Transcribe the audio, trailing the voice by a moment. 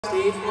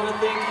Stage, I want to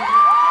thank the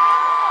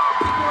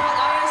people at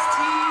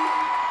IST,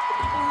 the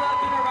people who have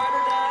been our ride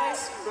or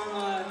dies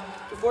from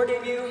before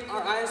debut, our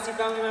IST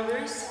family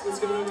members.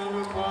 Let's give them a round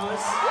of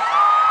applause.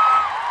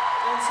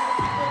 And to the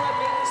people that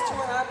made this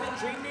tour happen,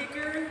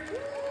 Dreammaker,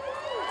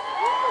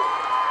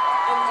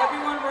 and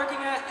everyone working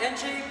at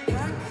NJPAC.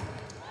 Thank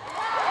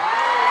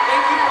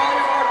you for all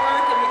your hard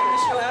work and making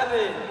this show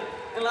happen.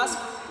 And last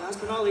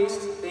but not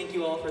least, thank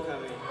you all for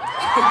coming.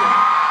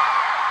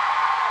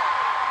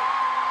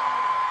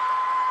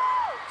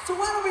 So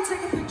why don't we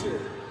take a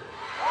picture?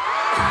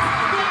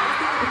 Let's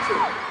take a picture.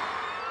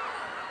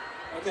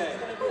 Okay.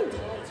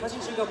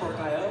 사진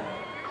찍어볼까요?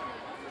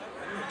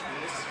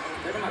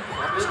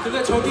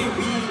 근데 저기 위에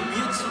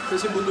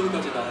계신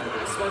분들까지 나와야 돼.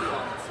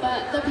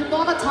 But the people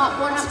on the top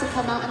won't have to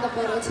come out in the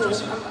photo too.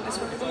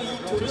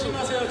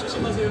 조심하세요,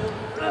 조심하세요.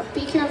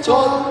 Be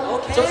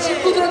careful. 저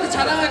친구들한테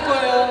자랑할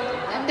거예요.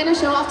 I'm gonna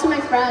show off to my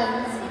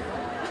friends.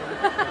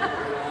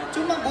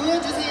 좀만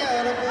모여주세요,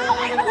 여러분.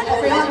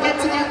 Everyone get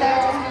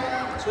together.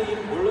 저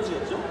이름 뭘로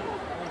지었죠?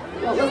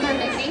 What was their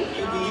nickname?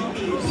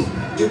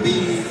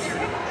 Deobis.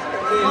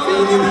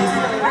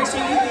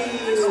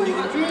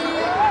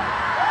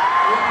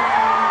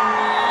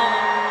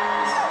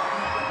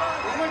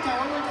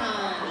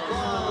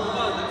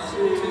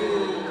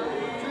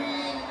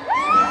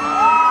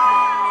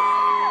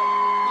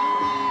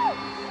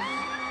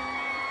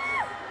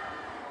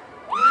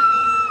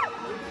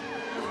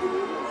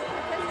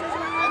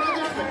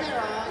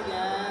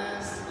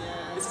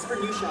 This is for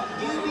New Shop.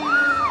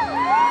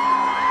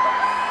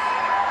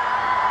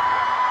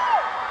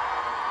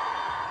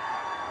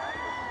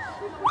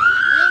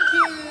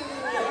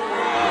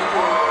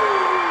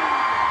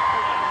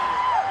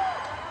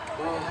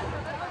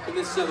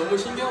 근데 진짜 너무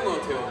신기한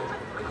것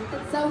같아요.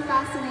 It's so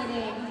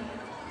fascinating.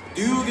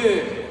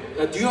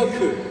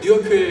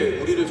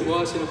 뉴요크에 우리를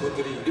좋아하시는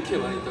분들이 이렇게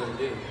많이 있다는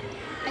게.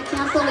 I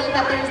can't believe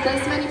that there's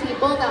this many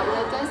people that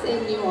like us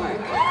in Newark.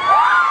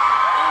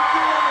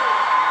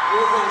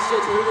 뉴요크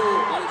진짜 저희도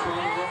많이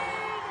좋아하는 거.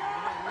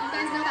 You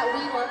guys know that we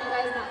love you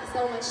guys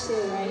so much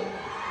too, right?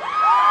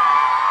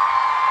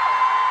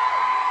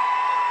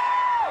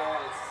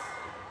 Alright.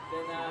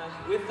 Then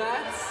with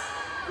that,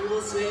 we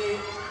will say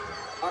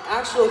our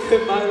actual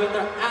goodbye with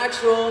our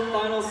actual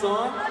final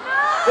song.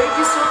 Thank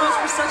you so much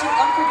for such an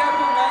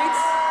unforgettable night.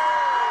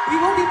 We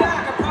will be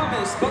back, I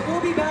promise, but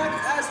we'll be back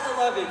as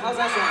 11. How's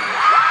that sound?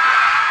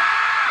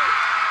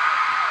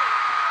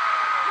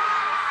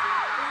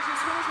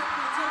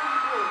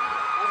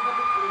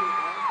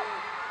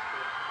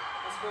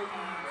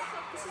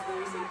 This is where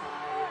we say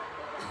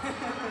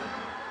bye.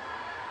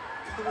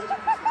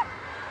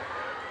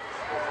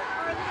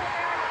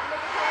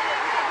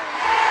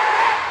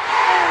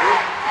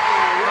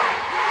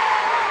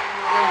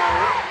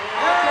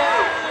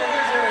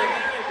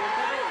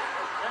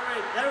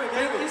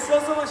 Thank you so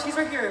much. He's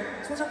right here.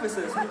 손 잡고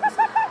있어요. 손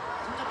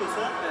잡고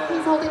있어요?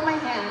 He's holding my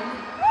hand.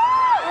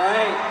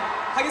 Alright.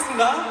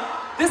 하겠습니다.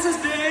 This has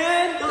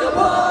been The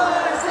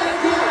BOYZ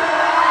NJ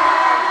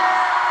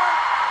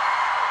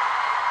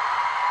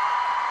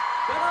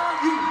The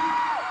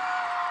B-Zone.